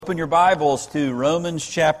Open your Bibles to Romans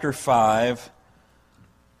chapter 5.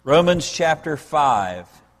 Romans chapter 5.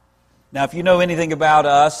 Now, if you know anything about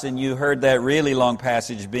us and you heard that really long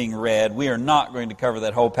passage being read, we are not going to cover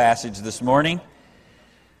that whole passage this morning.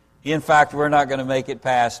 In fact, we're not going to make it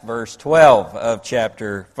past verse 12 of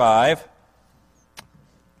chapter 5.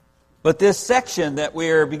 But this section that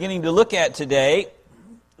we're beginning to look at today,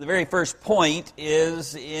 the very first point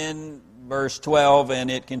is in verse 12, and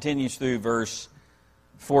it continues through verse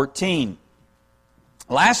 14.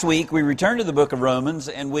 Last week we returned to the book of Romans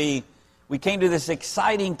and we came to this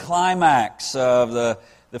exciting climax of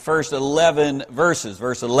the first 11 verses.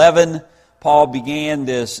 Verse 11, Paul began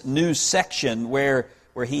this new section where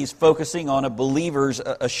he's focusing on a believer's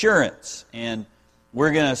assurance. And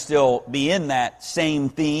we're going to still be in that same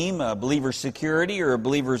theme, a believer's security or a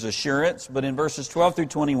believer's assurance. But in verses 12 through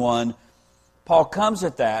 21, Paul comes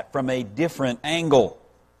at that from a different angle.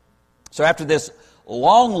 So after this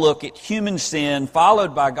long look at human sin,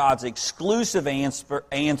 followed by God's exclusive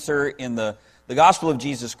answer in the gospel of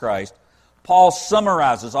Jesus Christ, Paul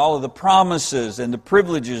summarizes all of the promises and the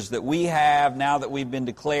privileges that we have now that we've been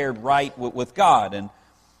declared right with God. And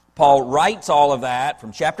Paul writes all of that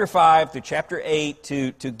from chapter 5 through chapter 8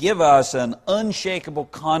 to give us an unshakable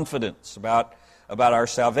confidence about our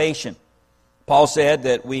salvation. Paul said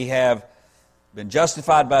that we have been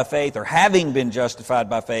justified by faith, or having been justified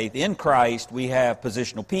by faith in Christ, we have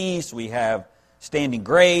positional peace, we have standing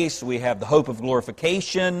grace, we have the hope of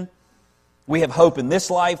glorification, we have hope in this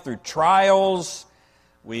life through trials,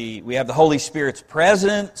 we have the Holy Spirit's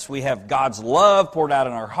presence, we have God's love poured out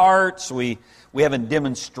in our hearts, we have a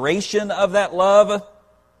demonstration of that love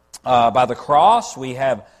by the cross, we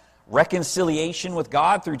have reconciliation with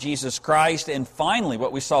God through Jesus Christ, and finally,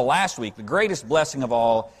 what we saw last week, the greatest blessing of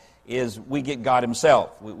all, is we get God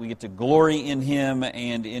Himself. We get to glory in Him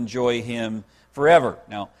and enjoy Him forever.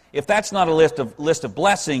 Now, if that's not a list of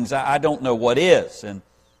blessings, I don't know what is. And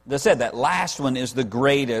as I said, that last one is the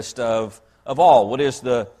greatest of all. What is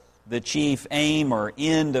the chief aim or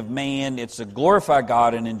end of man? It's to glorify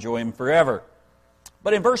God and enjoy Him forever.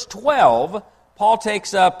 But in verse 12, Paul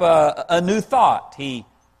takes up a new thought.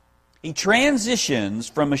 He transitions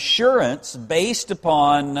from assurance based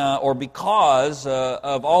upon or because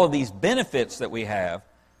of all of these benefits that we have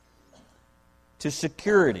to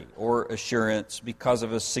security or assurance because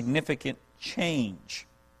of a significant change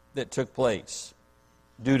that took place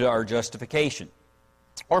due to our justification.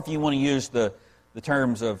 Or if you want to use the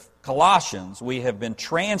terms of Colossians, we have been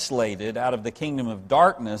translated out of the kingdom of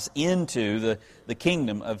darkness into the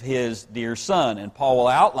kingdom of His dear Son. And Paul will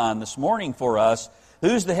outline this morning for us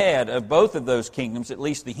who's the head of both of those kingdoms, at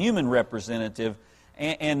least the human representative,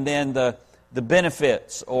 and then the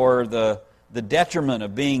benefits or the detriment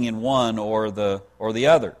of being in one or the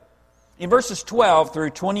other. In verses 12 through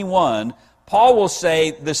 21, Paul will say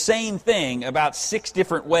the same thing about 6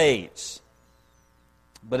 different ways.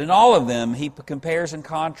 But in all of them, he compares and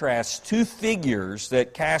contrasts 2 figures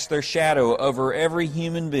that cast their shadow over every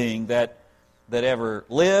human being that ever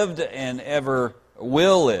lived and ever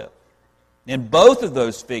will live. And both of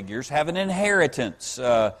those figures have an inheritance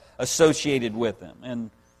associated with them. And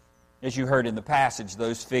as you heard in the passage,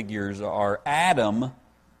 those figures are Adam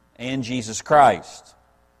and Jesus Christ.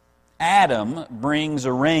 Adam brings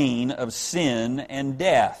a reign of sin and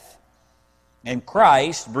death. And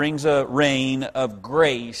Christ brings a reign of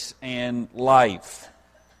grace and life.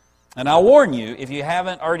 And I'll warn you, if you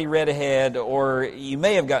haven't already read ahead, or you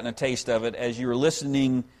may have gotten a taste of it as you were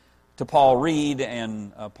listening to Paul read,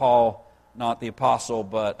 and Paul, not the apostle,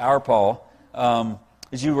 but our Paul,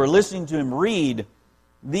 as you were listening to him read,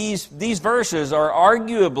 these verses are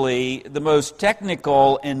arguably the most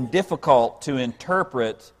technical and difficult to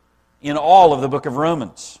interpret in all of the book of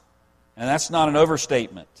Romans. And that's not an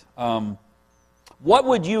overstatement. What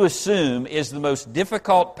would you assume is the most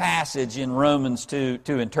difficult passage in Romans to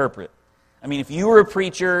interpret? I mean, if you were a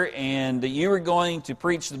preacher and you were going to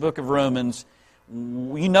preach the book of Romans,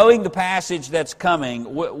 you knowing the passage that's coming,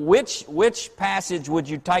 which passage would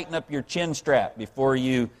you tighten up your chin strap before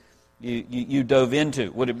you dove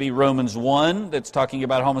into? Would it be Romans 1 that's talking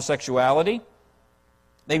about homosexuality?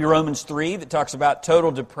 Maybe Romans 3 that talks about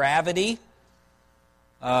total depravity?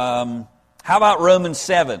 How about Romans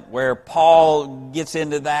 7, where Paul gets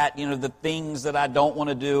into that, the things that I don't want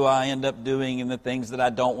to do, I end up doing, and the things that I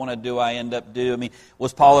don't want to do, I end up doing. I mean,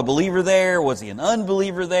 was Paul a believer there? Was he an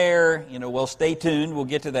unbeliever there? Well, stay tuned. We'll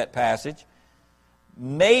get to that passage.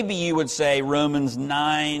 Maybe you would say Romans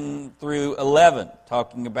 9 through 11,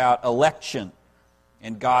 talking about election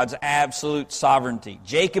and God's absolute sovereignty.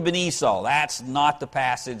 Jacob and Esau, that's not the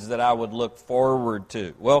passage that I would look forward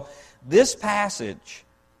to. Well, this passage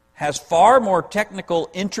has far more technical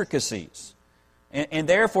intricacies, and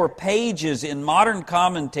therefore pages in modern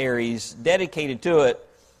commentaries dedicated to it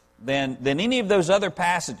than any of those other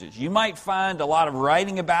passages. You might find a lot of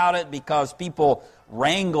writing about it because people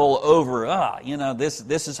wrangle over,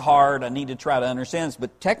 this is hard, I need to try to understand this.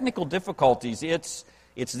 But technical difficulties, it's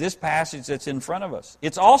this passage that's in front of us.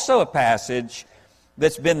 It's also a passage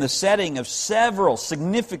that's been the setting of several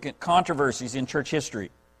significant controversies in church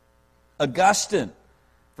history. Augustine,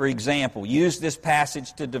 for example, used this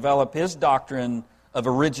passage to develop his doctrine of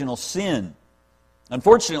original sin.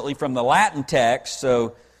 Unfortunately, from the Latin text,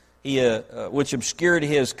 so he, which obscured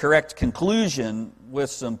his correct conclusion with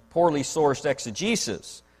some poorly sourced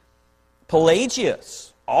exegesis.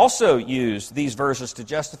 Pelagius also used these verses to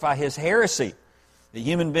justify his heresy, that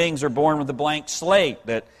human beings are born with a blank slate,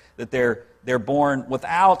 that they're born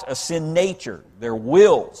without a sin nature. Their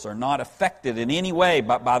wills are not affected in any way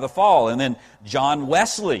by the fall. And then John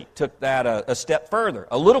Wesley took that a step further,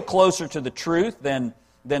 a little closer to the truth than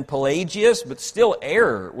Pelagius, but still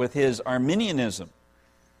error with his Arminianism.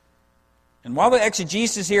 And while the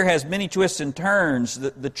exegesis here has many twists and turns,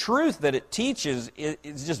 the truth that it teaches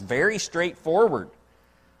is just very straightforward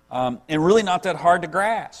and really not that hard to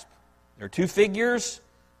grasp. There are two figures,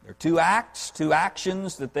 there are two acts, two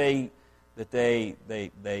actions that they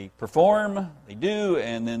perform, they do,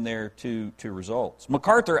 and then there are two results.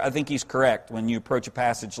 MacArthur, I think he's correct when you approach a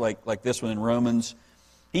passage like this one in Romans.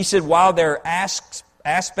 He said, while there are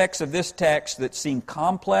aspects of this text that seem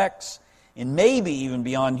complex and maybe even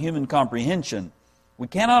beyond human comprehension, we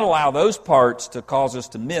cannot allow those parts to cause us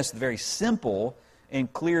to miss the very simple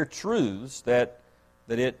and clear truths that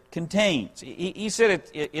it contains. He said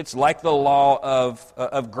it's like the law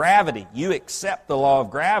of gravity. You accept the law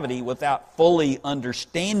of gravity without fully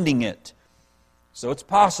understanding it. So it's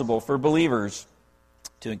possible for believers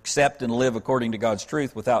to accept and live according to God's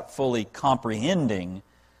truth without fully comprehending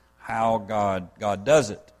how God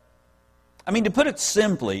does it. I mean, to put it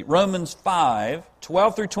simply, Romans 5,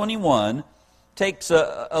 12 through 21 takes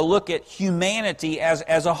a look at humanity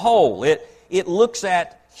as a whole. It looks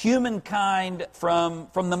at humankind from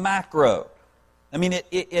the macro. I mean,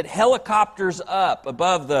 it helicopters up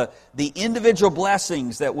above the individual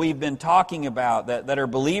blessings that we've been talking about that are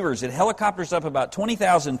believers. It helicopters up about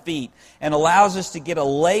 20,000 feet and allows us to get a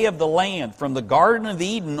lay of the land from the Garden of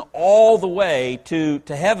Eden all the way to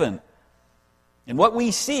heaven. And what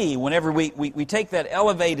we see whenever we take that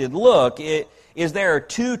elevated look is there are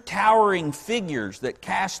two towering figures that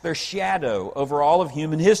cast their shadow over all of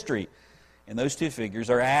human history. And those two figures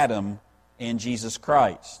are Adam and Jesus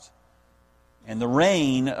Christ. And the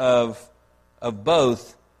reign of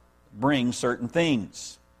both brings certain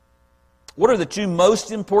things. What are the two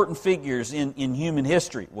most important figures in human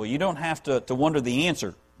history? Well, you don't have to wonder the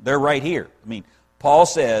answer. They're right here. I mean, Paul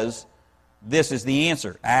says this is the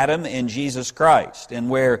answer, Adam and Jesus Christ. And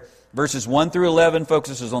where verses 1 through 11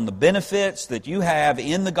 focuses on the benefits that you have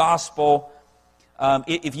in the gospel.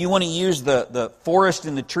 If you want to use the forest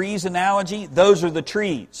and the trees analogy, those are the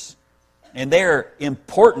trees. And they're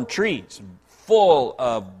important trees, full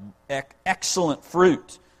of excellent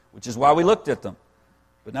fruit, which is why we looked at them.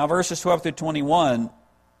 But now verses 12 through 21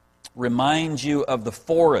 remind you of the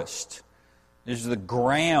forest. This is the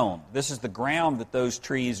ground. This is the ground that those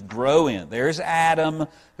trees grow in. There's Adam,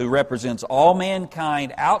 who represents all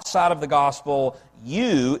mankind outside of the gospel.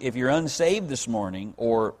 You, if you're unsaved this morning,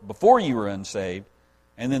 or before you were unsaved.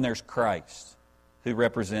 And then there's Christ, who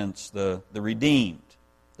represents the redeemed.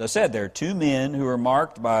 As I said, there are two men who are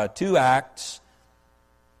marked by two acts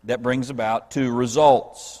that brings about two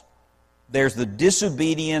results. There's the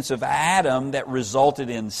disobedience of Adam that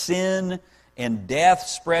resulted in sin and death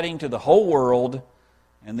spreading to the whole world.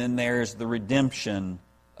 And then there's the redemption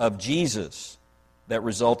of Jesus that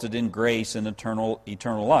resulted in grace and eternal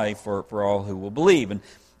life for all who will believe.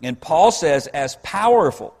 And Paul says, as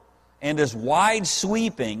powerful and as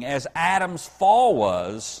wide-sweeping as Adam's fall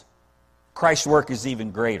was, Christ's work is even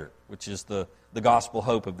greater, which is the gospel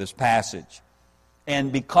hope of this passage.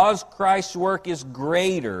 And because Christ's work is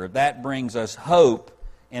greater, that brings us hope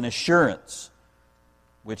and assurance,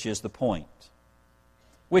 which is the point,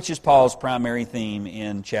 which is Paul's primary theme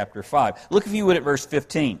in chapter 5. Look, if you would, at verse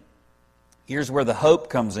 15. Here's where the hope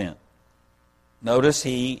comes in. Notice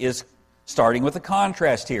he is starting with a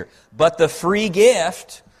contrast here. But the free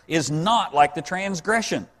gift is not like the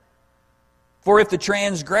transgression. For if the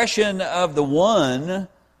transgression of the one,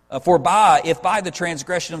 if by the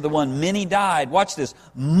transgression of the one many died, watch this,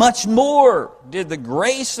 much more did the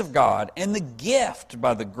grace of God and the gift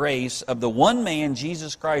by the grace of the one man,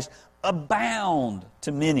 Jesus Christ, abound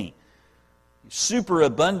to many.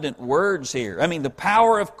 superabundant words here. I mean, the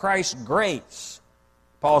power of Christ's grace,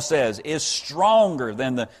 Paul says, is stronger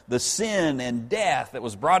than the sin and death that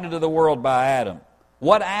was brought into the world by Adam.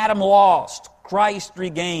 What Adam lost, Christ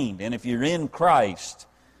regained. And if you're in Christ,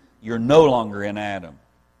 you're no longer in Adam.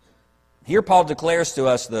 Here Paul declares to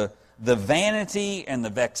us the vanity and the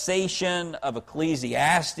vexation of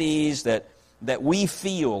Ecclesiastes that we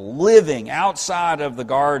feel living outside of the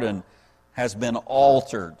garden has been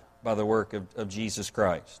altered by the work of Jesus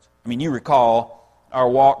Christ. I mean, you recall our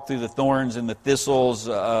walk through the thorns and the thistles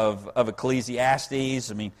of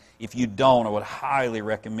Ecclesiastes. I mean, if you don't, I would highly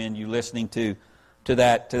recommend you listening to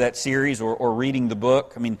that series or reading the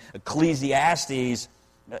book. I mean, Ecclesiastes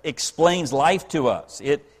explains life to us.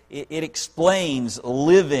 It explains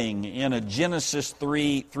living in a Genesis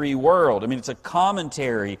 3 world. I mean, it's a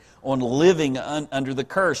commentary on living under the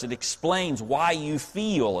curse. It explains why you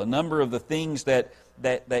feel a number of the things that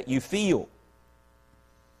you feel.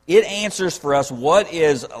 It answers for us what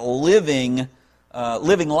is living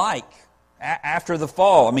like after the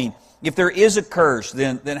fall. I mean, if there is a curse,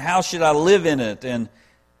 then how should I live in it? And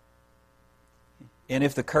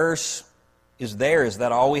if the curse is there, is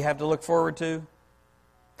that all we have to look forward to?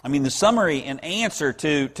 I mean, the summary and answer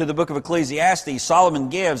to the book of Ecclesiastes, Solomon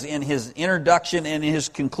gives in his introduction and in his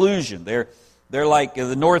conclusion. They're like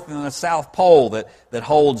the North and the South Pole that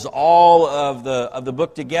holds all of the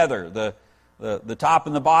book together, the top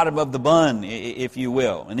and the bottom of the bun, if you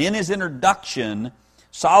will. And in his introduction,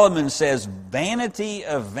 Solomon says, "Vanity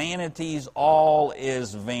of vanities, all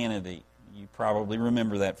is vanity." You probably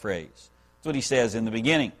remember that phrase. That's what he says in the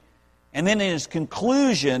beginning. And then in his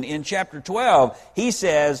conclusion, in chapter 12, he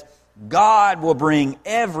says, God will bring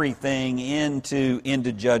everything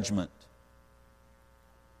into judgment.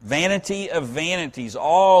 Vanity of vanities,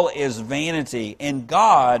 all is vanity, and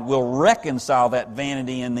God will reconcile that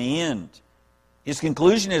vanity in the end. His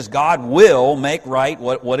conclusion is God will make right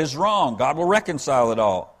what is wrong. God will reconcile it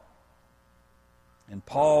all. And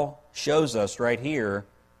Paul shows us right here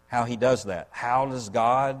how he does that. How does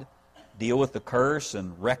God deal with the curse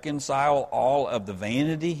and reconcile all of the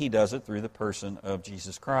vanity? He does it through the person of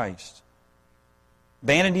Jesus Christ.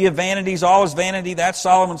 Vanity of vanities, all is vanity. That's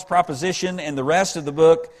Solomon's proposition. And the rest of the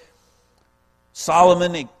book,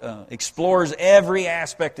 Solomon explores every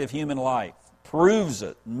aspect of human life, proves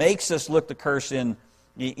it, makes us look the curse in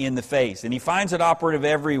the face. And he finds it operative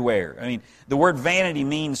everywhere. I mean, the word vanity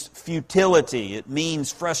means futility. It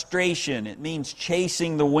means frustration. It means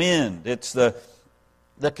chasing the wind. It's the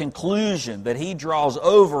conclusion that he draws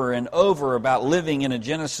over and over about living in a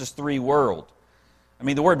Genesis 3 world. I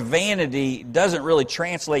mean, the word vanity doesn't really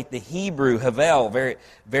translate the Hebrew havel very,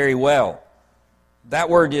 very well. That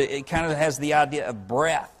word, it kind of has the idea of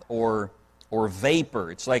breath or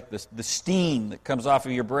vapor. It's like the steam that comes off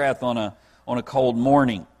of your breath on a cold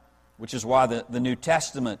morning, which is why the New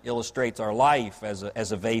Testament illustrates our life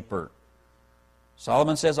as a vapor.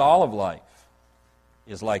 Solomon says all of life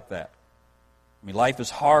is like that. I mean, life is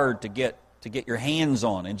hard to get your hands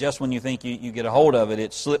on, and just when you think you get a hold of it,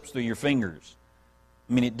 it slips through your fingers.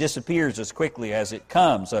 I mean, it disappears as quickly as it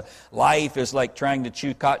comes. Life is like trying to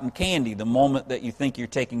chew cotton candy. The moment that you think you're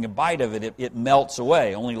taking a bite of it, it melts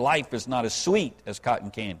away. Only life is not as sweet as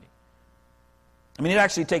cotton candy. I mean, it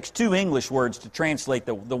actually takes two English words to translate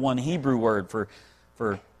the one Hebrew word for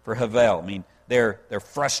havel. I mean, they're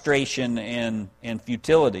frustration and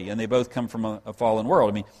futility, and they both come from a fallen world.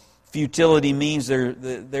 I mean, futility means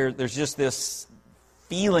there's just this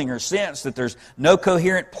feeling or sense that there's no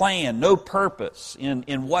coherent plan, no purpose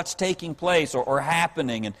in what's taking place or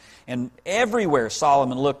happening. And everywhere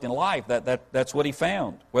Solomon looked in life, that's what he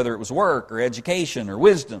found. Whether it was work or education or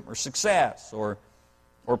wisdom or success or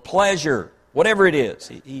pleasure, whatever it is,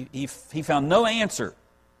 he found no answer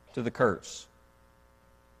to the curse.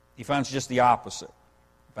 He finds just the opposite.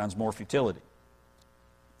 He finds more futility.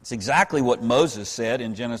 It's exactly what Moses said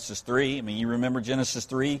in Genesis 3. I mean, you remember Genesis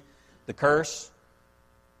 3, the curse?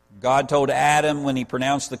 God told Adam when he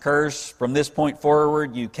pronounced the curse, from this point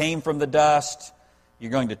forward, you came from the dust,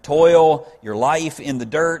 you're going to toil your life in the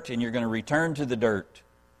dirt, and you're going to return to the dirt.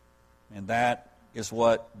 And that is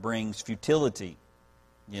what brings futility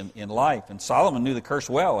in life. And Solomon knew the curse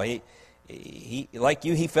well. He like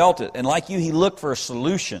you, he felt it. And like you, he looked for a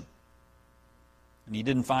solution. And he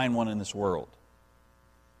didn't find one in this world.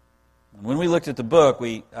 When we looked at the book,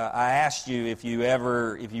 I asked you if you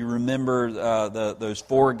remember those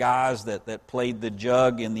four guys that played the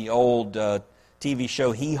jug in the old TV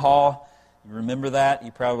show Hee Haw. You remember that?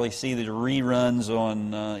 You probably see the reruns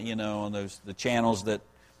on on the channels that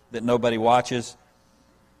nobody watches.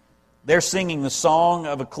 They're singing the song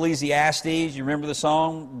of Ecclesiastes. You remember the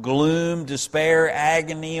song? Gloom, despair,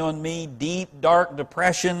 agony on me, deep, dark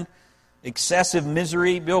depression, excessive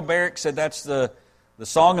misery. Bill Barrick said that's the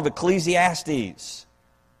song of Ecclesiastes.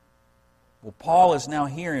 Well, Paul is now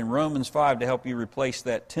here in Romans 5 to help you replace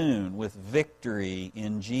that tune with victory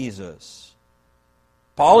in Jesus.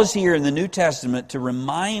 Paul is here in the New Testament to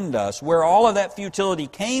remind us where all of that futility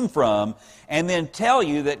came from and then tell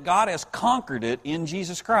you that God has conquered it in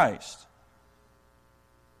Jesus Christ.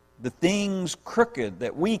 The things crooked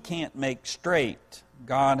that we can't make straight,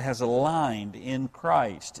 God has aligned in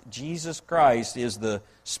Christ. Jesus Christ is the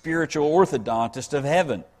spiritual orthodontist of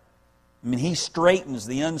heaven. I mean, He straightens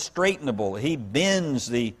the unstraightable. He bends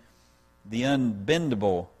the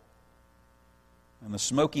unbendable. And the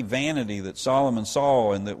smoky vanity that Solomon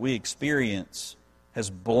saw and that we experience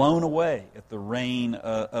has blown away at the reign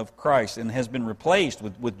of Christ and has been replaced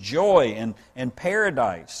with joy and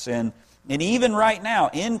paradise. And even right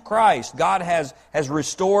now, in Christ, God has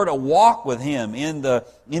restored a walk with Him in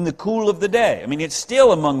the cool of the day. I mean, it's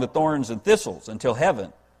still among the thorns and thistles until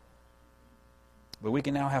heaven. But we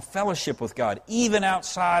can now have fellowship with God, even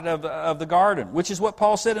outside of the garden, which is what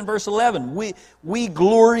Paul said in verse 11. We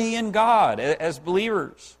glory in God as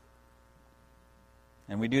believers.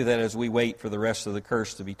 And we do that as we wait for the rest of the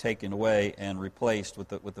curse to be taken away and replaced with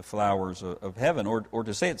the flowers of heaven. Or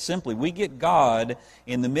to say it simply, we get God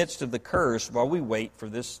in the midst of the curse while we wait for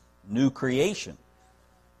this new creation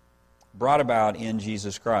brought about in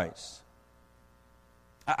Jesus Christ.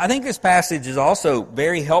 I think this passage is also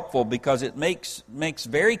very helpful because it makes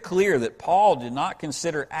very clear that Paul did not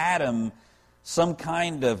consider Adam some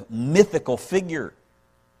kind of mythical figure.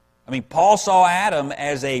 I mean, Paul saw Adam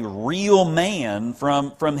as a real man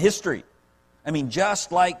from history. I mean,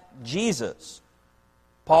 just like Jesus.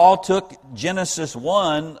 Paul took Genesis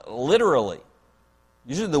 1 literally.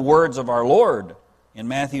 These are the words of our Lord in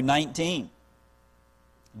Matthew 19.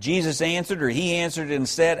 Jesus answered, or He answered and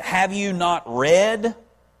said, "Have you not read?"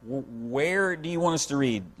 Where do you want us to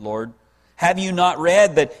read, Lord? "Have you not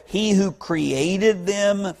read that He who created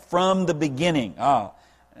them from the beginning?"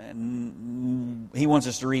 And He wants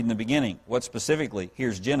us to read in the beginning. What specifically?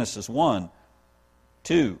 Here's Genesis 1,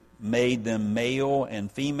 2. "Made them male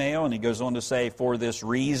and female." And He goes on to say, "For this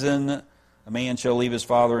reason a man shall leave his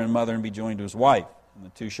father and mother and be joined to his wife, and the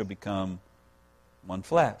two shall become one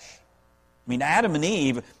flesh." I mean, Adam and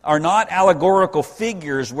Eve are not allegorical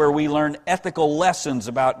figures where we learn ethical lessons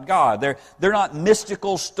about God. They're not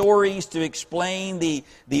mystical stories to explain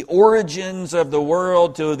the origins of the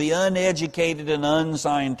world to the uneducated and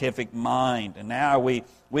unscientific mind. And now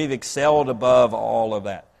we've excelled above all of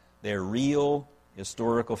that. They're real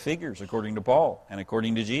historical figures, according to Paul and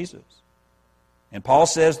according to Jesus. And Paul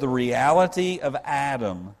says the reality of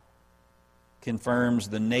Adam confirms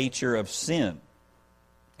the nature of sin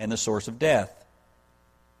and the source of death.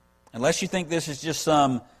 Unless you think this is just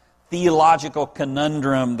some theological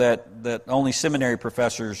conundrum that only seminary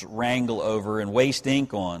professors wrangle over and waste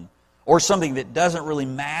ink on, or something that doesn't really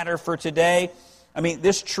matter for today, I mean,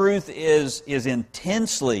 this truth is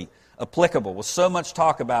intensely applicable with so much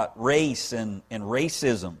talk about race and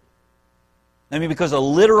racism. I mean, because a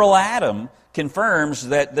literal Adam confirms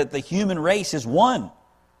that the human race is one.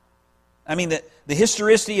 I mean, the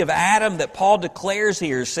historicity of Adam that Paul declares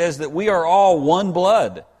here says that we are all one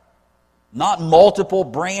blood, not multiple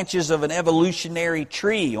branches of an evolutionary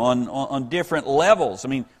tree on different levels. I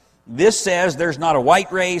mean, this says there's not a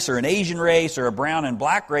white race or an Asian race or a brown and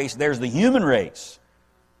black race. There's the human race.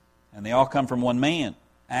 And they all come from one man,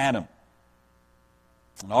 Adam.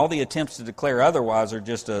 And all the attempts to declare otherwise are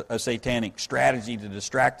just a satanic strategy to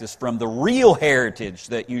distract us from the real heritage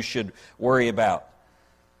that you should worry about.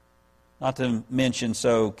 Not to mention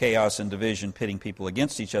chaos and division pitting people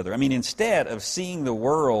against each other. I mean, instead of seeing the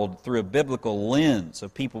world through a biblical lens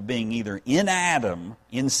of people being either in Adam,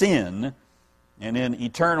 in sin, and in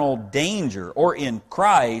eternal danger, or in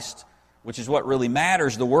Christ, which is what really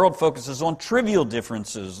matters, the world focuses on trivial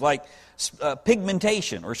differences like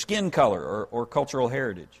pigmentation or skin color or cultural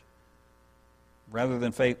heritage. Rather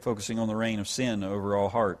than focusing on the reign of sin over all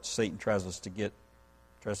hearts, Satan tries to get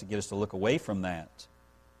us to look away from that.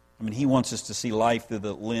 I mean, he wants us to see life through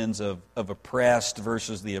the lens of oppressed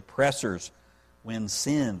versus the oppressors, when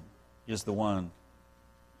sin is the one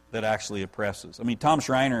that actually oppresses. I mean, Tom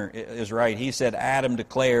Schreiner is right. He said Adam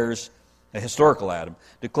declares, a historical Adam,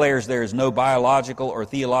 declares there is no biological or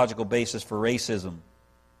theological basis for racism,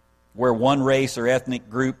 where one race or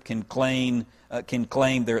ethnic group can claim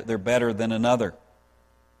they're better than another.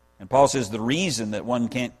 And Paul says the reason that one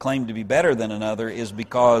can't claim to be better than another is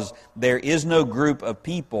because there is no group of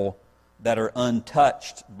people that are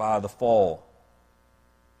untouched by the fall.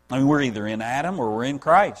 I mean, we're either in Adam or we're in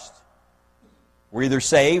Christ. We're either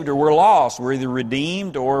saved or we're lost. We're either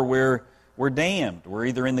redeemed or we're damned. We're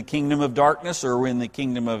either in the kingdom of darkness or we're in the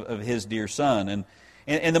kingdom of His dear Son.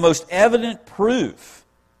 And the most evident proof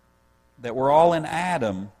that we're all in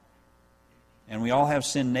Adam and we all have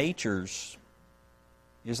sin natures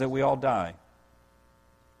is that we all die,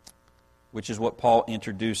 which is what Paul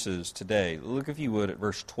introduces today. Look, if you would, at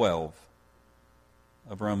verse 12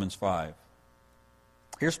 of Romans 5.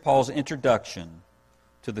 Here's Paul's introduction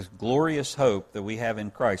to this glorious hope that we have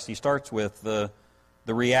in Christ. He starts with the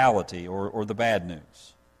reality or the bad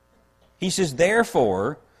news. He says,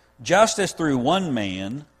 therefore, just as through one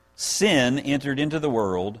man sin entered into the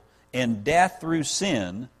world, and death through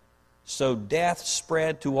sin, so death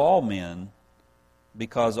spread to all men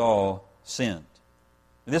because all sinned.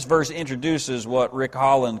 This verse introduces what Rick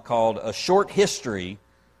Holland called a short history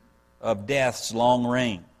of death's long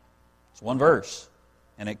reign. It's one verse,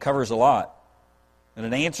 and it covers a lot. And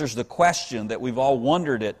it answers the question that we've all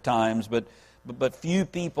wondered at times, but few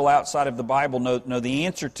people outside of the Bible know the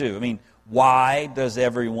answer to. I mean, why does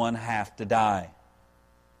everyone have to die?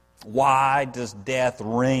 Why does death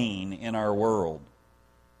reign in our world?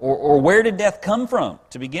 Or where did death come from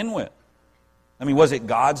to begin with? I mean, was it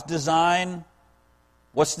God's design?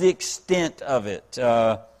 What's the extent of it?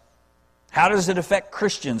 How does it affect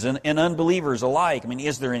Christians and unbelievers alike? I mean,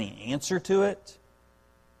 is there any answer to it?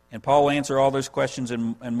 And Paul will answer all those questions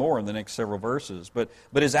and more in the next several verses. But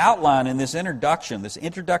his outline in this introduction, this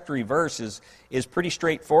introductory verse, is pretty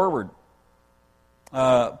straightforward.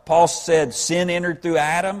 Paul said sin entered through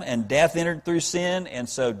Adam and death entered through sin, and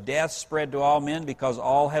so death spread to all men because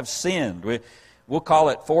all have sinned. We'll call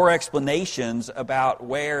it 4 explanations about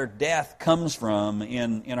where death comes from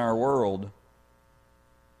in our world.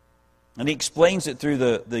 And he explains it through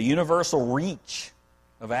the universal reach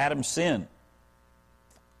of Adam's sin.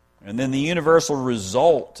 And then the universal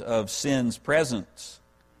result of sin's presence.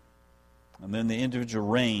 And then the individual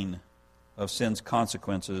reign of sin's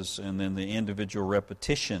consequences. And then the individual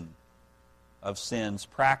repetition of sin's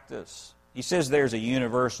practice. He says there's a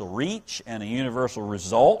universal reach and a universal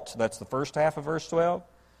result. That's the first half of verse 12.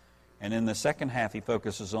 And in the second half, he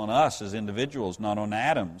focuses on us as individuals, not on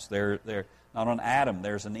atoms. They're not on Adam.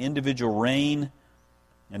 There's an individual reign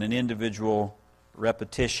and an individual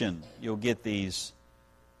repetition. You'll get these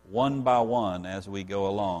one by one as we go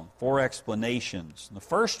along. 4 explanations. The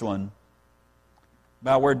first one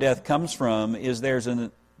about where death comes from is there's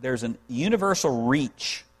an universal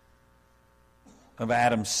reach of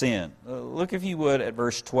Adam's sin. Look, if you would, at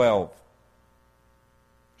verse 12.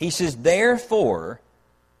 He says, therefore,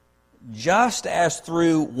 just as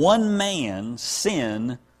through one man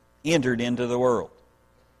sin entered into the world.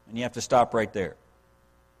 And you have to stop right there.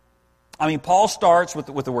 I mean, Paul starts with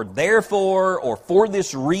the word therefore or for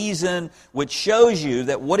this reason, which shows you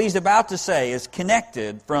that what he's about to say is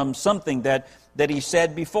connected from something that he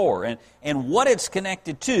said before. And what it's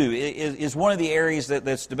connected to is one of the areas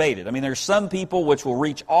that's debated. I mean, there's some people which will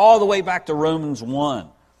reach all the way back to Romans 1,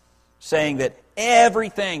 saying that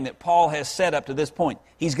everything that Paul has said up to this point,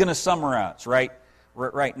 he's going to summarize right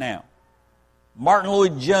now. Martin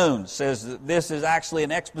Lloyd-Jones says that this is actually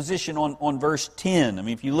an exposition on verse 10. I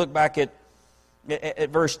mean, if you look back at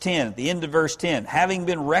verse 10, at the end of verse 10, having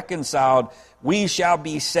been reconciled, we shall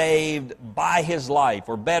be saved by His life,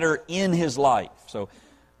 or better, in His life. So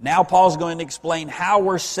now Paul's going to explain how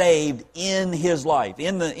we're saved in His life,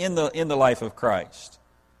 in the life of Christ.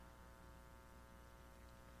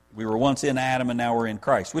 We were once in Adam and now we're in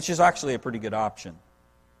Christ, which is actually a pretty good option.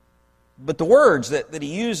 But the words that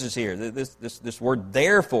he uses here, this word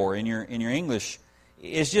therefore in your English,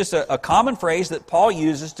 is just a common phrase that Paul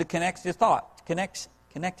uses to connect his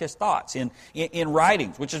thoughts in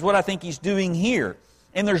writings, which is what I think he's doing here.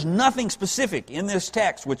 And there's nothing specific in this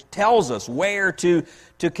text which tells us where to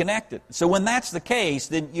connect it. So when that's the case,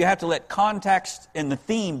 then you have to let context and the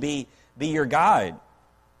theme be your guide.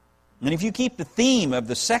 And if you keep the theme of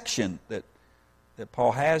the section that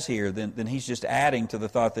Paul has here, then he's just adding to the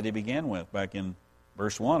thought that he began with back in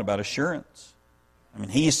verse 1 about assurance. I mean,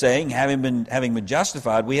 he's saying, having been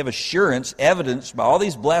justified, we have assurance evidenced by all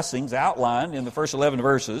these blessings outlined in the first 11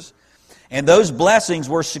 verses. And those blessings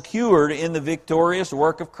were secured in the victorious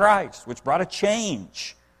work of Christ, which brought a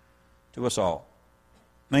change to us all.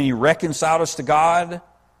 I mean, He reconciled us to God,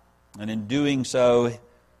 and in doing so,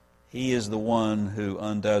 He is the one who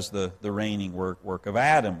undoes the reigning work of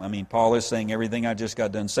Adam. I mean, Paul is saying everything I just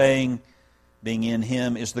got done saying, being in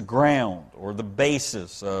Him, is the ground or the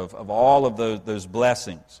basis of all of those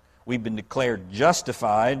blessings. We've been declared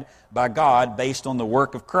justified by God based on the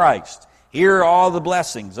work of Christ. Here are all the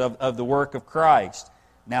blessings of the work of Christ.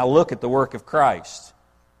 Now look at the work of Christ.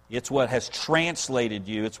 It's what has translated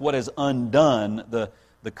you. It's what has undone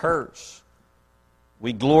the curse.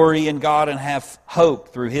 We glory in God and have hope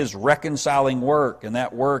through His reconciling work, and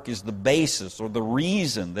that work is the basis or the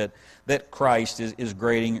reason that Christ is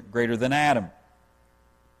greater than Adam.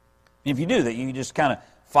 If you do that, you just kind of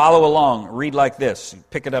follow along, read like this.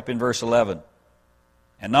 Pick it up in verse 11.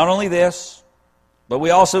 And not only this, but we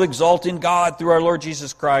also exult in God through our Lord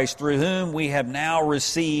Jesus Christ, through whom we have now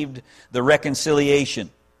received the reconciliation.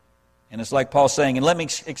 And it's like Paul saying, and let me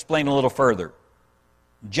explain a little further.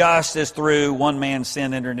 Just as through one man's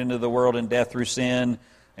sin entered into the world, and death through sin,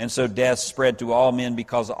 and so death spread to all men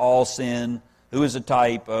because all sin, who is a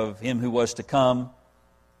type of Him who was to come.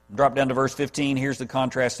 Drop down to verse 15. Here's the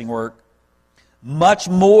contrasting work. Much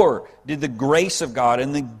more did the grace of God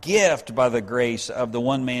and the gift by the grace of the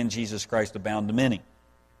one man, Jesus Christ, abound to many.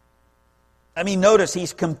 I mean, notice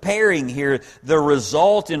he's comparing here the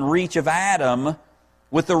result and reach of Adam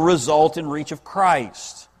with the result and reach of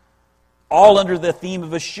Christ. All under the theme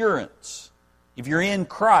of assurance. If you're in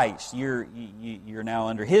Christ, you're now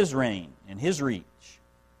under His reign and His reach.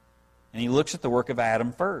 And he looks at the work of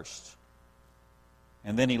Adam first.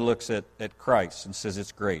 And then he looks at Christ and says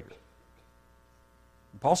it's greater.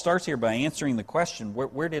 And Paul starts here by answering the question,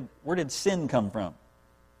 where did sin come from?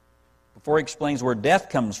 Before he explains where death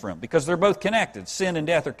comes from. Because they're both connected. Sin and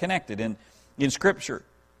death are connected in Scripture.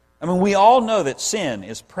 I mean, we all know that sin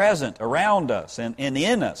is present around us and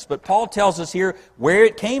in us. But Paul tells us here where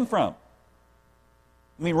it came from.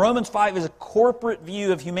 I mean, Romans 5 is a corporate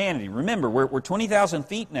view of humanity. Remember, we're 20,000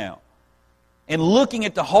 feet now. And looking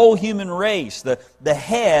at the whole human race, the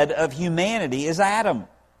head of humanity is Adam.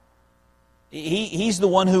 He's the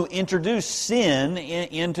one who introduced sin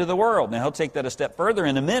into the world. Now, he'll take that a step further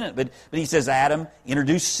in a minute, but he says Adam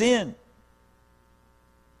introduced sin.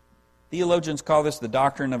 Theologians call this the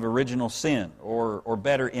doctrine of original sin, or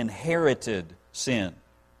better, inherited sin.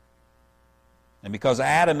 And because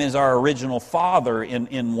Adam is our original father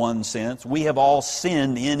in one sense, we have all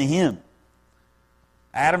sinned in him.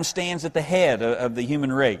 Adam stands at the head of the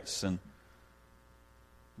human race, and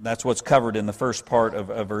that's what's covered in the first part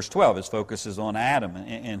of verse 12. His focus is on Adam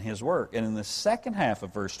and his work. And in the second half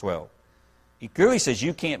of verse 12, he clearly says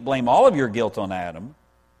you can't blame all of your guilt on Adam,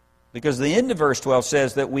 because the end of verse 12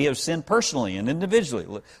 says that we have sinned personally and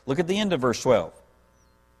individually. Look at the end of verse 12.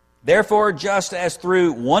 Therefore, just as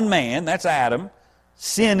through one man, that's Adam,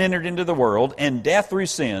 sin entered into the world, and death through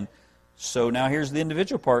sin, so now here's the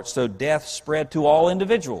individual part. So death spread to all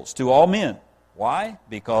individuals, to all men. Why?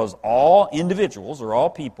 Because all individuals, or all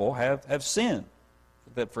people, have sinned. That's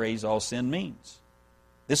what that phrase, all sin, means.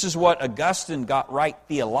 This is what Augustine got right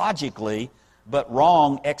theologically, but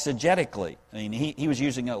wrong exegetically. I mean, he was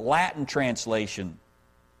using a Latin translation,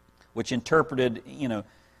 which interpreted,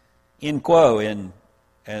 in quo,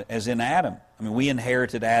 as in Adam. I mean, we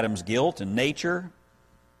inherited Adam's guilt and nature,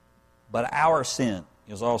 but our sin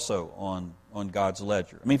is also on God's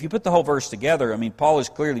ledger. I mean, if you put the whole verse together, I mean, Paul is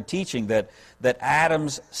clearly teaching that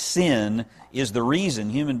Adam's sin is the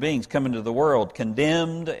reason human beings come into the world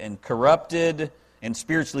condemned and corrupted and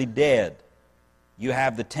spiritually dead. You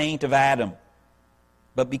have the taint of Adam.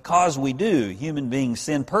 But because we do, human beings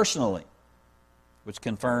sin personally, which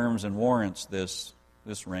confirms and warrants this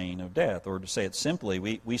reign of death. Or to say it simply,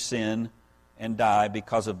 we sin and die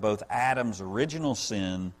because of both Adam's original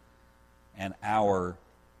sin and our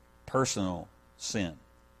personal sin.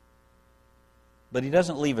 But he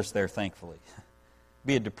doesn't leave us there, thankfully. It'd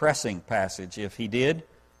be a depressing passage if he did.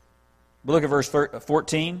 But look at verse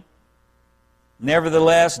 14.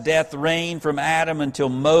 Nevertheless, death reigned from Adam until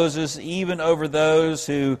Moses, even over those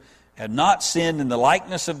who had not sinned in the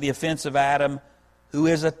likeness of the offense of Adam, who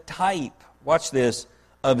is a type, watch this,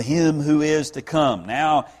 of him who is to come.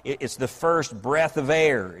 Now, it's the first breath of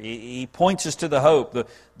air. He points us to the hope.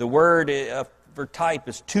 The word for type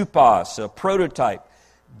is tupos, a prototype.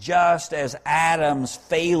 Just as Adam's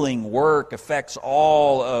failing work affects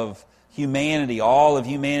all of humanity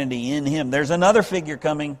in him, there's another figure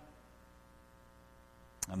coming.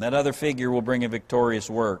 And that other figure will bring a victorious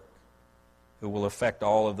work who will affect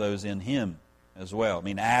all of those in him as well. I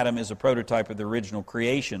mean, Adam is a prototype of the original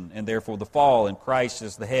creation, and therefore the fall, and Christ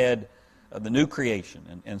is the head of the new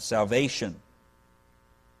creation and salvation.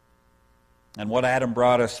 And what Adam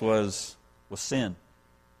brought us was sin,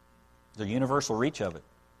 the universal reach of it.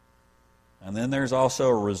 And then there's also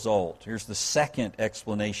a result. Here's the second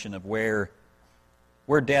explanation of where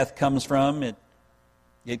death comes from.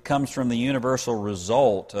 It comes from the universal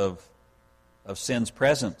result of sin's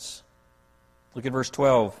presence. Look at verse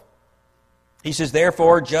 12. He says,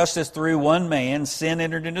 therefore, just as through one man sin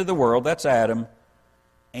entered into the world, that's Adam,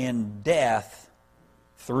 and death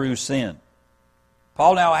through sin.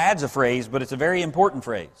 Paul now adds a phrase, but it's a very important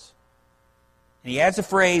phrase. He adds a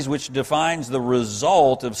phrase which defines the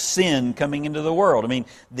result of sin coming into the world. I mean,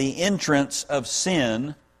 the entrance of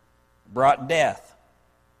sin brought death.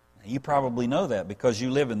 You probably know that because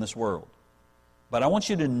you live in this world. But I want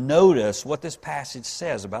you to notice what this passage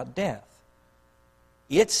says about death.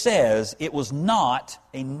 It says it was not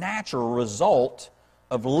a natural result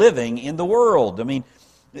of living in the world. I mean,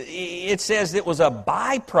 it says it was a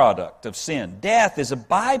byproduct of sin. Death is a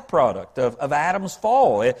byproduct of Adam's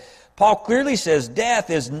fall. Paul clearly says death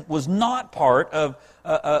was not part of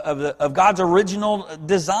God's original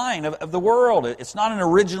design of the world. It's not an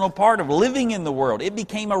original part of living in the world. It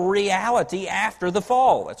became a reality after the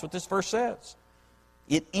fall. That's what this verse says.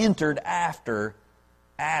 It entered after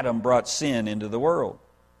Adam brought sin into the world.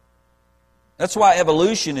 That's why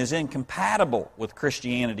evolution is incompatible with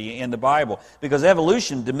Christianity and the Bible, because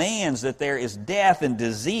evolution demands that there is death and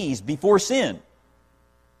disease before sin.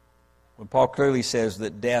 When Paul clearly says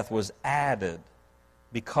that death was added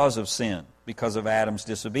because of sin, because of Adam's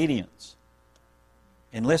disobedience.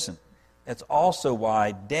 And listen, that's also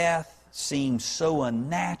why death seems so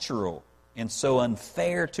unnatural and so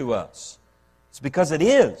unfair to us. It's because it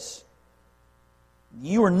is.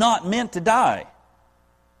 You are not meant to die.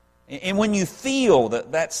 And when you feel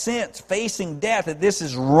that sense facing death, that this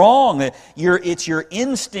is wrong, that it's your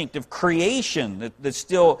instinct of creation that's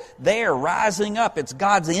still there, rising up. It's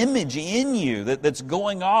God's image in you that's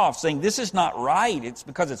going off, saying this is not right. It's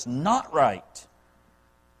because it's not right.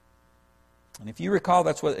 And if you recall,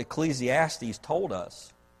 that's what Ecclesiastes told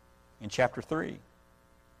us in chapter 3.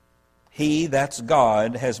 He, that's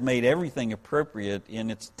God, has made everything appropriate in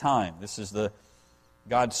its time. This is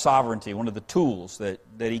God's sovereignty, one of the tools that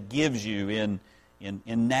He gives you in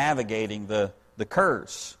navigating the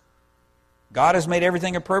curse. God has made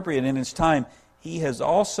everything appropriate in its time. He has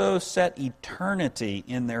also set eternity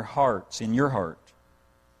in their hearts, in your heart.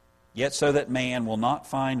 Yet so that man will not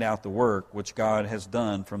find out the work which God has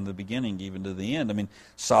done from the beginning even to the end. I mean,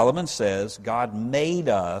 Solomon says God made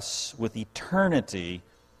us with eternity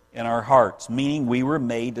in our hearts, meaning we were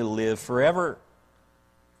made to live forever.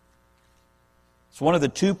 It's one of the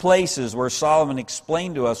two places where Solomon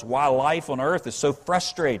explained to us why life on earth is so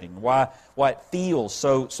frustrating, why it feels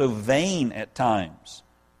so vain at times.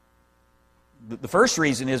 The first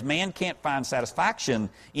reason is man can't find satisfaction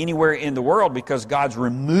anywhere in the world because God's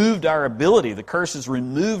removed our ability. The curse has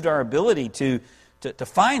removed our ability to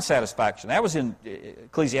find satisfaction. That was in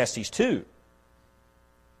Ecclesiastes 2.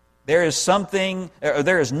 There is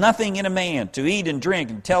nothing in a man to eat and drink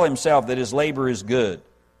and tell himself that his labor is good.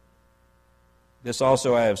 This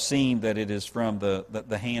also I have seen that it is from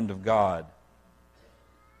the hand of God.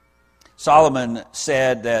 Solomon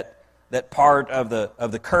said that part of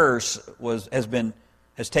the curse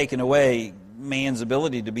has taken away man's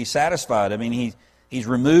ability to be satisfied. I mean, he's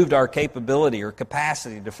removed our capability or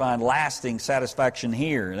capacity to find lasting satisfaction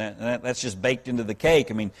here. That's just baked into the cake.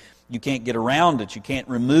 I mean, you can't get around it. You can't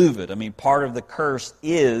remove it. I mean, part of the curse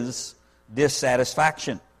is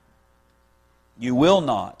dissatisfaction. You will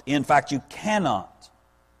not, in fact, you cannot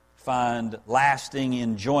find lasting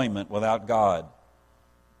enjoyment without God.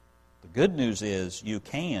 The good news is you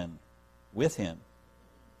can with Him.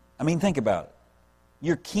 I mean, think about it.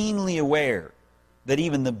 You're keenly aware that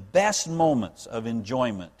even the best moments of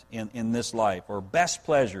enjoyment in this life, or best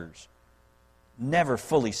pleasures, never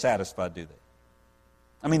fully satisfy, do they?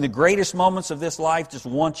 I mean, the greatest moments of this life just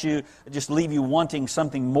leave you wanting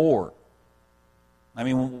something more. I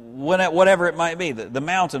mean, whatever it might be, the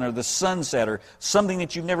mountain or the sunset or something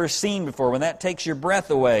that you've never seen before, when that takes your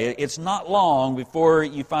breath away, it's not long before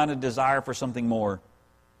you find a desire for something more.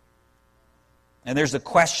 And there's a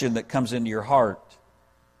question that comes into your heart.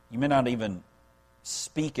 You may not even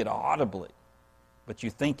speak it audibly, but you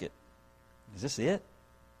think it. Is this it?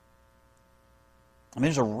 I mean,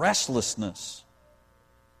 there's a restlessness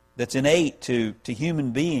that's innate to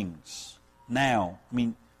human beings now. I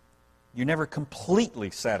mean, you're never completely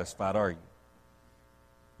satisfied, are you?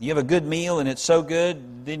 You have a good meal and it's so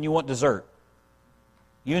good, then you want dessert.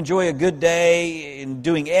 You enjoy a good day in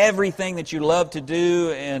doing everything that you love to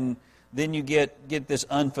do, and then you get this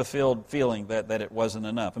unfulfilled feeling that it wasn't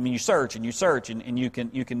enough. I mean, you search and you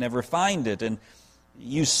can never find it, and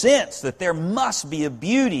you sense that there must be a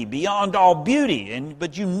beauty beyond all beauty,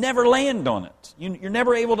 but you never land on it. You're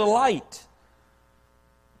never able to light.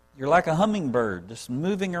 You're like a hummingbird, just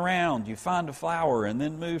moving around. You find a flower and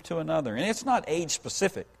then move to another. And it's not age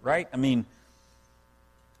specific, right? I mean,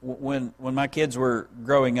 When my kids were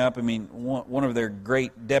growing up, I mean, one of their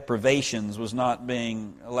great deprivations was not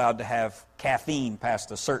being allowed to have caffeine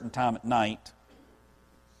past a certain time at night.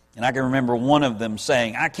 And I can remember one of them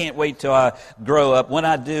saying, I can't wait till I grow up. When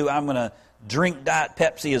I do, I'm going to drink Diet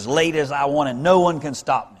Pepsi as late as I want and no one can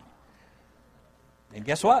stop me. And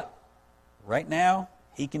guess what? Right now,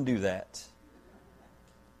 he can do that.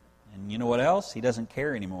 And you know what else? He doesn't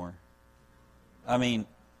care anymore. I mean,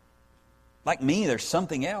 like me, there's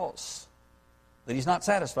something else that he's not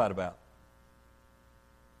satisfied about.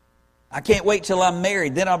 I can't wait till I'm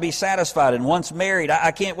married, then I'll be satisfied. And once married,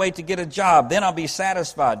 I can't wait to get a job, then I'll be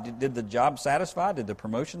satisfied. Did the job satisfy? Did the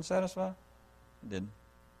promotion satisfy? It didn't.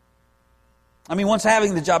 I mean, once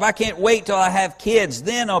having the job, I can't wait till I have kids,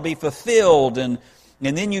 then I'll be fulfilled. And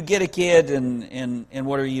then you get a kid, and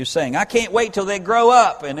what are you saying? I can't wait till they grow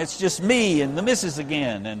up, and it's just me and the missus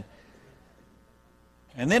again.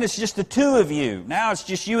 And then it's just the two of you. Now it's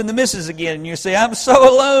just you and the missus again. And you say, I'm so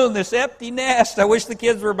alone, this empty nest. I wish the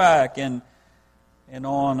kids were back. And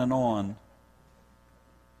on and on.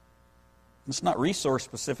 It's not resource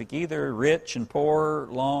specific either. Rich and poor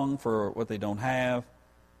long for what they don't have.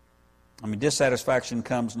 I mean, dissatisfaction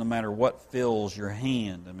comes no matter what fills your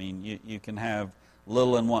hand. I mean, you can have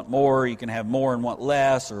little and want more. You can have more and want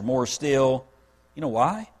less, or more still. You know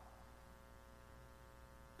why?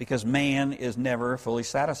 Because man is never fully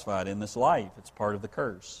satisfied in this life. It's part of the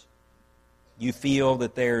curse. You feel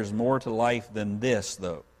that there's more to life than this,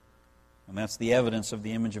 though. And that's the evidence of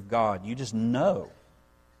the image of God. You just know.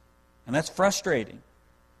 And that's frustrating.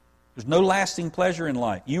 There's no lasting pleasure in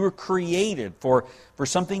life. You were created for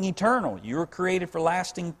something eternal. You were created for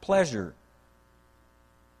lasting pleasure.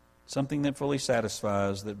 Something that fully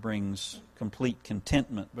satisfies, that brings complete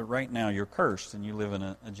contentment. But right now you're cursed and you live in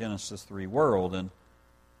a Genesis 3 world. And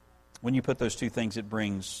when you put those two things, it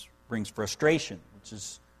brings frustration, which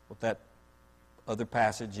is what that other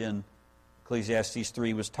passage in Ecclesiastes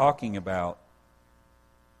 3 was talking about.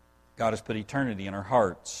 God has put eternity in our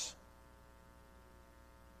hearts.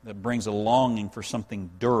 That brings a longing for something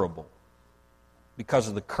durable. Because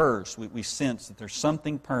of the curse, we sense that there's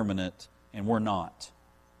something permanent, and we're not.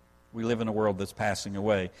 We live in a world that's passing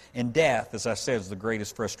away. And death, as I said, is the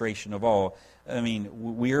greatest frustration of all. I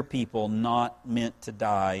mean, we are people not meant to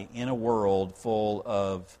die in a world full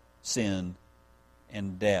of sin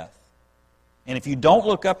and death. And if you don't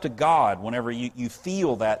look up to God whenever you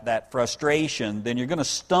feel that frustration, then you're going to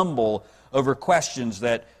stumble over questions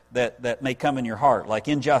that may come in your heart, like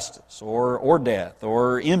injustice or death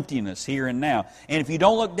or emptiness here and now. And if you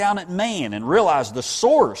don't look down at man and realize the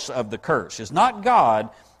source of the curse is not God,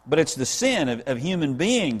 but it's the sin of human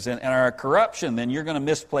beings and our corruption, then you're going to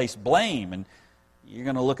misplace blame and you're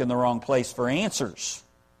going to look in the wrong place for answers.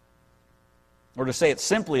 Or to say it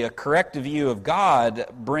simply, a correct view of God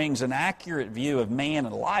brings an accurate view of man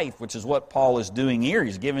and life, which is what Paul is doing here.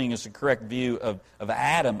 He's giving us a correct view of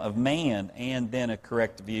Adam, of man, and then a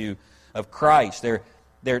correct view of Christ.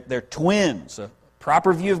 They're twins. A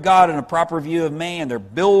proper view of God and a proper view of man. They're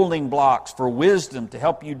building blocks for wisdom to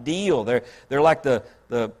help you deal. They're like the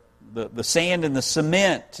sand and the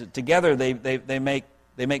cement together. They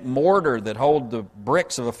make mortar that hold the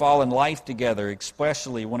bricks of a fallen life together,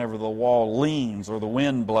 especially whenever the wall leans or the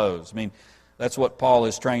wind blows. I mean, that's what Paul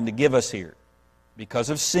is trying to give us here.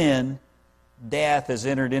 Because of sin, death has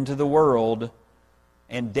entered into the world,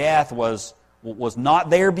 and death was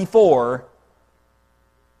not there before,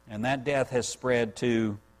 and that death has spread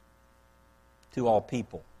to all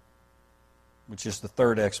people, which is the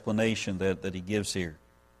third explanation that he gives here.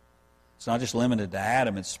 It's not just limited to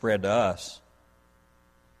Adam, it's spread to us.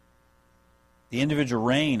 The individual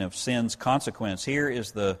reign of sin's consequence. Here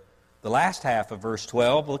is the last half of verse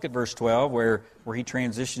 12. Look at verse 12 where he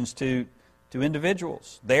transitions to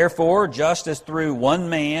individuals. Therefore, just as through one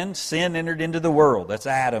man sin entered into the world. That's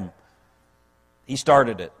Adam. He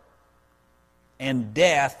started it. And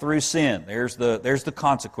death through sin. There's the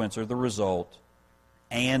consequence or the result.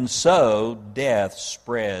 And so death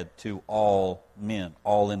spread to all men,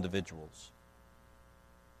 all individuals.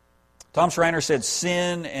 Tom Schreiner said,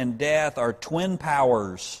 sin and death are twin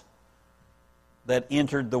powers that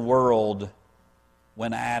entered the world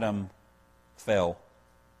when Adam fell.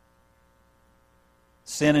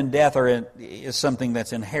 Sin and death is something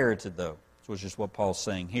that's inherited, though, which is what Paul's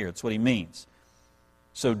saying here. It's what he means.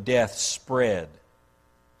 So death spread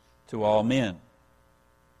to all men.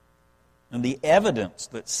 And the evidence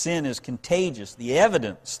that sin is contagious, the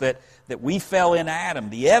evidence that we fell in Adam,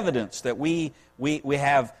 the evidence that we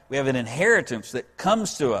have an inheritance that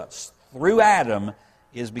comes to us through Adam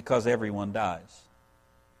is because everyone dies.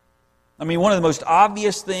 I mean, one of the most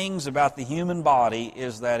obvious things about the human body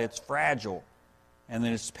is that it's fragile and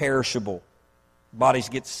that it's perishable. Bodies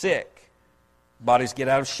get sick. Bodies get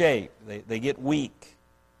out of shape. They get weak.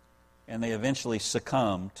 And they eventually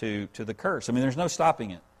succumb to the curse. I mean, there's no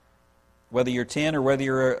stopping it. Whether you're 10 or whether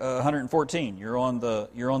you're 114, you're on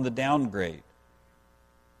the downgrade.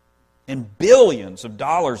 And billions of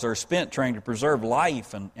dollars are spent trying to preserve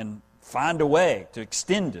life and find a way to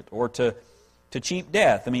extend it or to cheat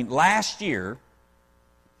death. I mean, last year,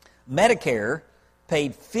 Medicare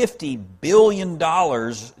paid $50 billion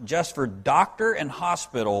just for doctor and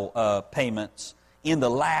hospital payments in the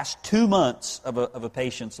last 2 months of a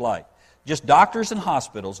patient's life. Just doctors and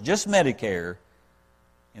hospitals, just Medicare,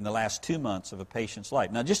 in the last 2 months of a patient's life.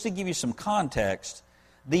 Now, just to give you some context,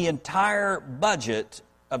 the entire budget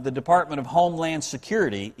of the Department of Homeland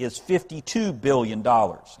Security is $52 billion.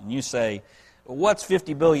 And you say, what's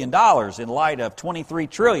 $50 billion in light of $23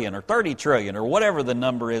 trillion or $30 trillion or whatever the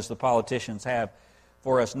number is the politicians have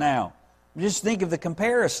for us now? Just think of the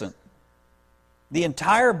comparison. The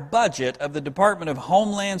entire budget of the Department of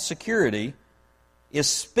Homeland Security is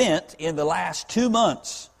spent in the last 2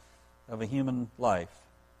 months of a human life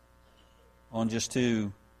on just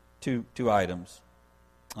two items.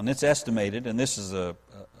 And it's estimated, and this is a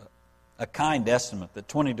kind estimate, that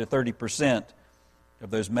 20 to 30% of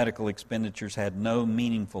those medical expenditures had no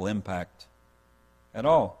meaningful impact at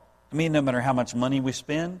all. I mean, no matter how much money we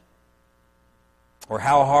spend or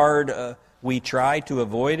how hard we try to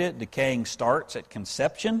avoid it, decaying starts at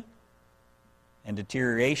conception and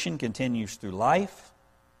deterioration continues through life.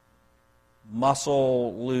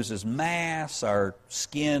 Muscle loses mass, our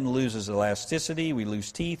skin loses elasticity, we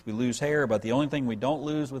lose teeth, we lose hair, but the only thing we don't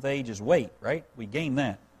lose with age is weight, right? We gain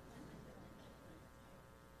that.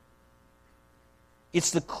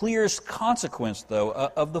 It's the clearest consequence, though,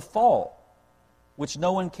 of the fall, which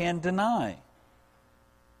no one can deny.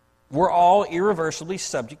 We're all irreversibly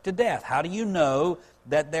subject to death. How do you know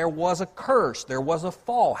that there was a curse, there was a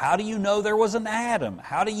fall? How do you know there was an Adam?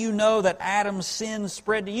 How do you know that Adam's sin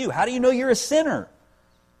spread to you? How do you know you're a sinner?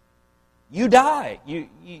 You die.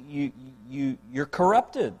 You're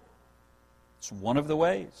corrupted. It's one of the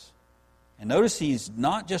ways. And notice he's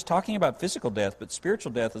not just talking about physical death, but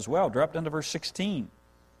spiritual death as well. Drop down to verse 16.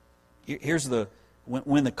 Here's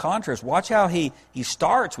when the contrast. Watch how he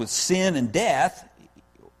starts with sin and death.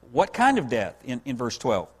 What kind of death in verse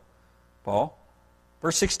 12, Paul?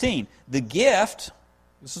 Verse 16, the gift,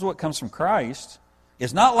 this is what comes from Christ,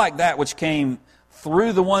 is not like that which came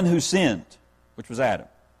through the one who sinned, which was Adam.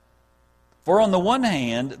 For on the one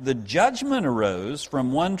hand, the judgment arose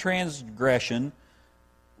from one transgression,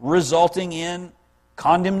 resulting in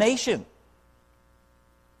condemnation.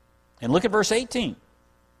 And look at verse 18.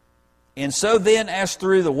 And so then, as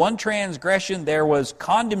through the one transgression there was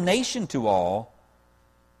condemnation to all,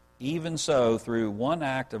 even so through one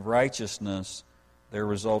act of righteousness there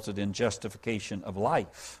resulted in justification of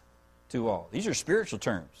life to all. These are spiritual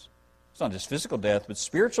terms. It's not just physical death, but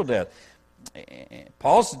spiritual death.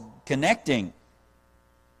 Paul's connecting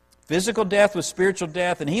physical death with spiritual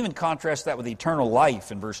death, and he even contrasts that with eternal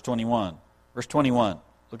life in verse 21. Verse 21,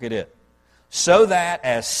 look at it. So that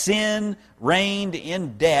as sin reigned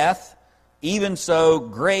in death, even so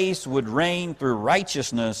grace would reign through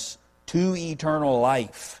righteousness to eternal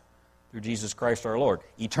life through Jesus Christ our Lord.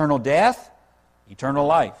 Eternal death, eternal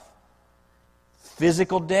life.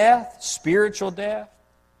 Physical death, spiritual death,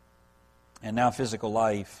 and now physical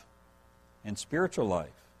life and spiritual life.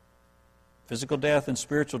 Physical death and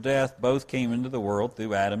spiritual death both came into the world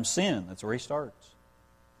through Adam's sin. That's where he starts.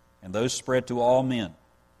 And those spread to all men.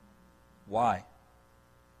 Why?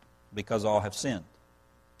 Because all have sinned.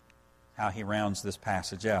 How he rounds this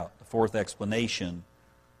passage out. The fourth explanation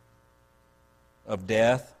of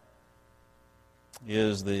death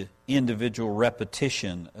is the individual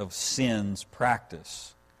repetition of sin's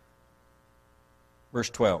practice. Verse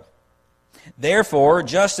 12. Therefore,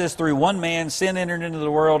 just as through one man sin entered into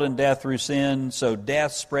the world and death through sin, so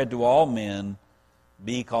death spread to all men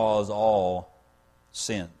because all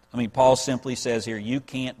sinned. I mean, Paul simply says here, you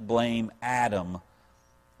can't blame Adam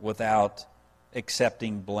without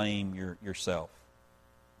accepting blame yourself.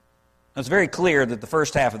 Now, it's very clear that the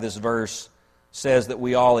first half of this verse says that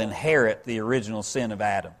we all inherit the original sin of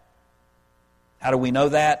Adam. How do we know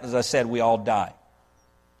that? As I said, we all die.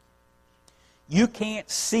 You can't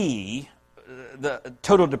see the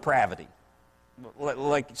total depravity,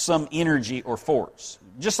 like some energy or force.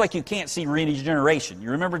 Just like you can't see regeneration.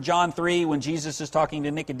 You remember John 3 when Jesus is talking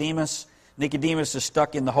to Nicodemus? Nicodemus is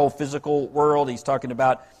stuck in the whole physical world. He's talking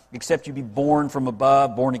about, except you be born from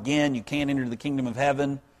above, born again, you can't enter the kingdom of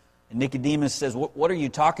heaven. And Nicodemus says, what are you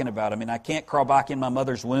talking about? I mean, I can't crawl back in my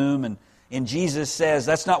mother's womb. And Jesus says,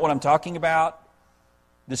 that's not what I'm talking about.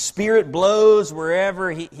 The Spirit blows wherever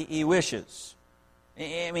He wishes.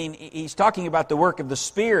 I mean, He's talking about the work of the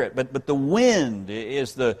Spirit, but the wind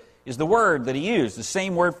is the word that He used, the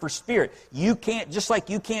same word for Spirit. You can't, just like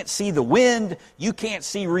you can't see the wind, you can't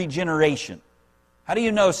see regeneration. How do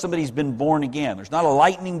you know somebody's been born again? There's not a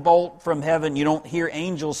lightning bolt from heaven. You don't hear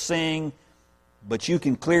angels sing, but you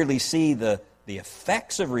can clearly see the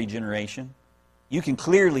effects of regeneration. You can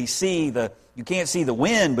clearly see you can't see the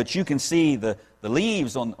wind, but you can see the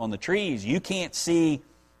leaves on the trees. You can't see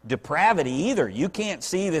depravity either. You can't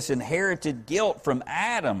see this inherited guilt from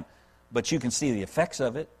Adam, but you can see the effects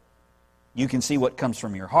of it. You can see what comes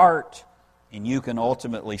from your heart, and you can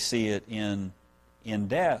ultimately see it in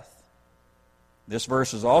death. This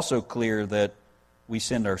verse is also clear that we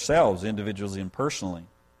sinned ourselves, individually and personally.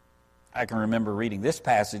 I can remember reading this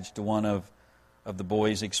passage to one of the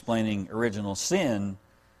boys explaining original sin.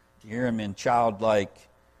 You hear him in childlike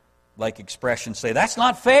expression say, "That's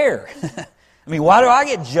not fair." I mean, why do I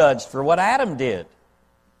get judged for what Adam did?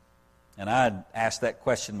 And I asked that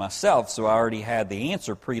question myself, so I already had the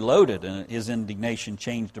answer preloaded, and his indignation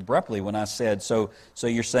changed abruptly when I said, so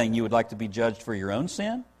you're saying you would like to be judged for your own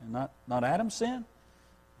sin and not Adam's sin?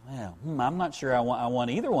 Well, I'm not sure I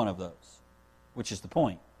want either one of those, which is the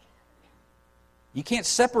point. You can't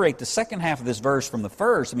separate the second half of this verse from the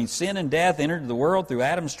first. I mean, sin and death entered the world through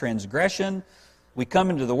Adam's transgression. We come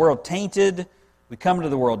into the world tainted. We come into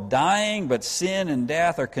the world dying, but sin and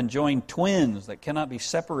death are conjoined twins that cannot be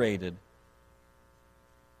separated.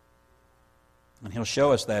 And he'll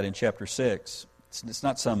show us that in chapter 6. It's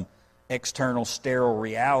not some external sterile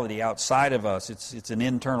reality outside of us. It's an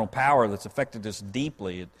internal power that's affected us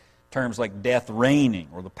deeply. Terms like death reigning,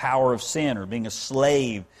 or the power of sin, or being a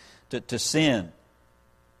slave to sin.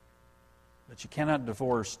 But you cannot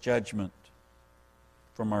divorce judgment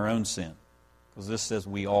from our own sin, because this says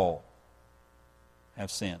we all have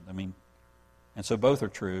sinned. I mean, and so both are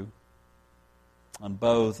true, and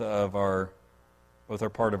both are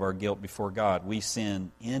part of our guilt before God. We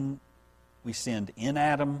sinned in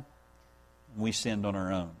Adam, and we sinned on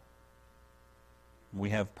our own. We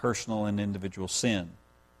have personal and individual sin.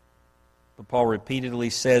 But Paul repeatedly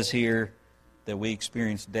says here that we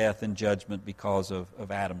experience death and judgment because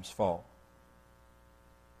of Adam's fall.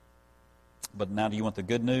 But now, do you want the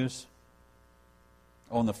good news?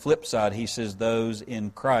 On the flip side, he says those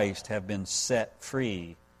in Christ have been set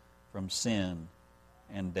free from sin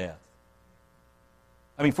and death.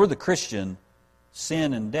 I mean, for the Christian,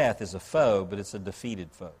 sin and death is a foe, but it's a defeated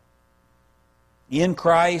foe. In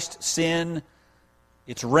Christ, sin,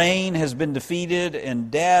 its reign has been defeated,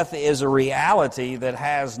 and death is a reality that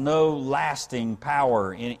has no lasting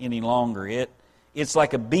power any longer. It's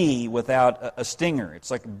like a bee without a stinger.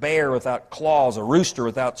 It's like a bear without claws, a rooster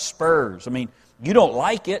without spurs. I mean, you don't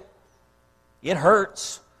like it. It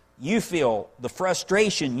hurts. You feel the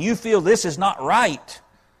frustration. You feel this is not right.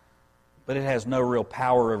 But it has no real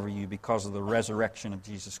power over you because of the resurrection of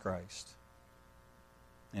Jesus Christ.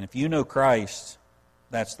 And if you know Christ,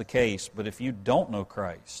 that's the case. But if you don't know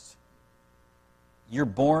Christ, you're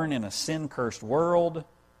born in a sin-cursed world.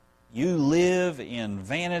 You live in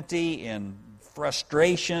vanity and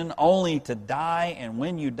frustration only to die. And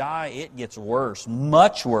when you die, it gets worse,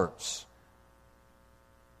 much worse.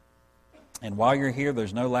 And while you're here,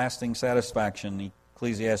 there's no lasting satisfaction.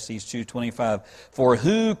 Ecclesiastes 2:25. For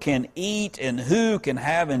who can eat and who can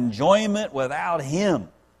have enjoyment without Him?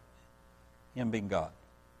 Him being God.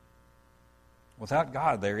 Without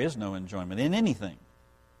God, there is no enjoyment in anything.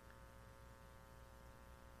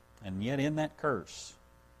 And yet in that curse,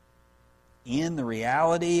 in the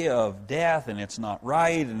reality of death, and it's not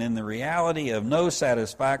right, and in the reality of no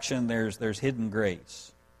satisfaction, there's hidden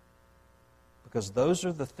grace. Because those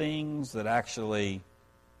are the things that actually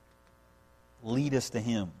lead us to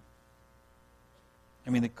Him. I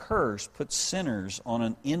mean, the curse puts sinners on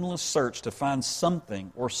an endless search to find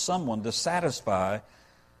something or someone to satisfy.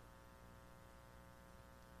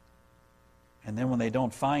 And then when they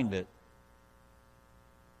don't find it,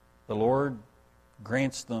 the Lord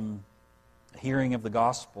grants them a hearing of the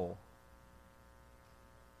gospel.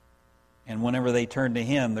 And whenever they turn to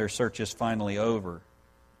Him, their search is finally over.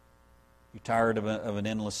 You tired of an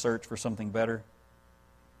endless search for something better?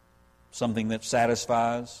 Something that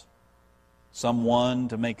satisfies? Someone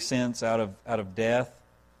to make sense out of death?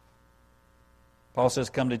 Paul says,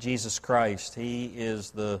 come to Jesus Christ. He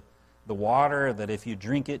is the water that if you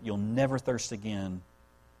drink it, you'll never thirst again.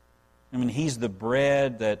 I mean, He's the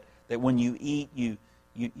bread that when you eat,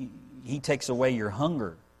 He takes away your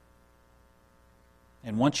hunger.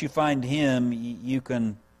 And once you find Him, you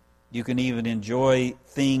can even enjoy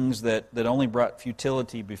things that only brought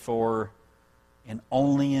futility before, and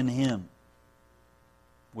only in Him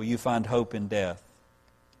will you find hope in death.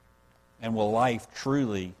 And will life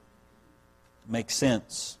truly make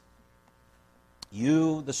sense?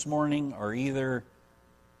 You this morning are either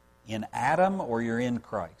in Adam or you're in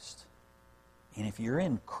Christ. And if you're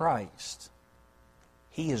in Christ,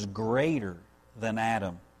 He is greater than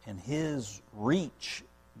Adam, and His reach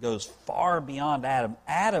goes far beyond Adam.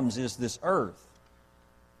 Adam's is this earth.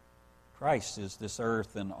 Christ is this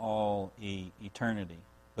earth and all eternity.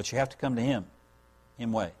 But you have to come to Him,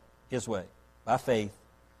 His way, by faith,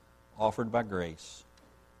 offered by grace,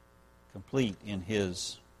 complete in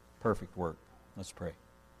His perfect work. Let's pray.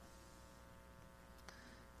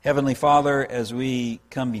 Heavenly Father, as we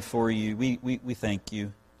come before You, we thank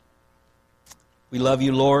You. We love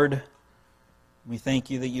You, Lord. We thank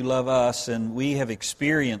You that You love us, and we have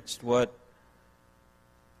experienced what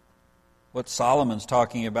Solomon's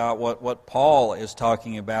talking about, what Paul is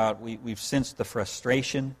talking about. We've sensed the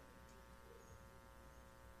frustration.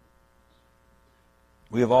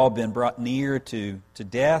 We have all been brought near to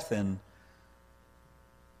death and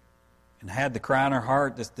had the cry in our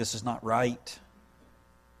heart, this is not right.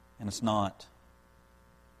 And it's not.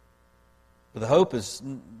 But the hope is,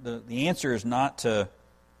 the answer is not to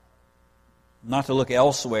look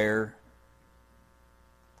elsewhere,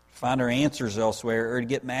 find our answers elsewhere, or to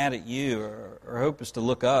get mad at You. Our hope is to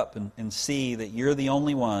look up and see that You're the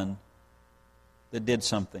only one that did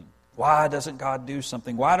something. Why doesn't God do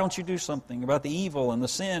something? Why don't You do something about the evil and the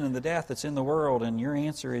sin and the death that's in the world? And Your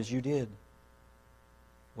answer is You did.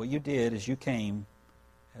 What You did is You came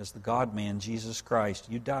as the God-man, Jesus Christ.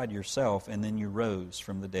 You died Yourself, and then You rose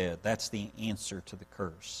from the dead. That's the answer to the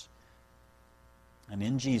curse. And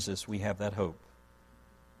in Jesus we have that hope,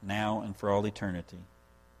 now and for all eternity.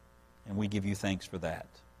 And we give You thanks for that.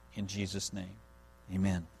 In Jesus' name,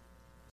 amen.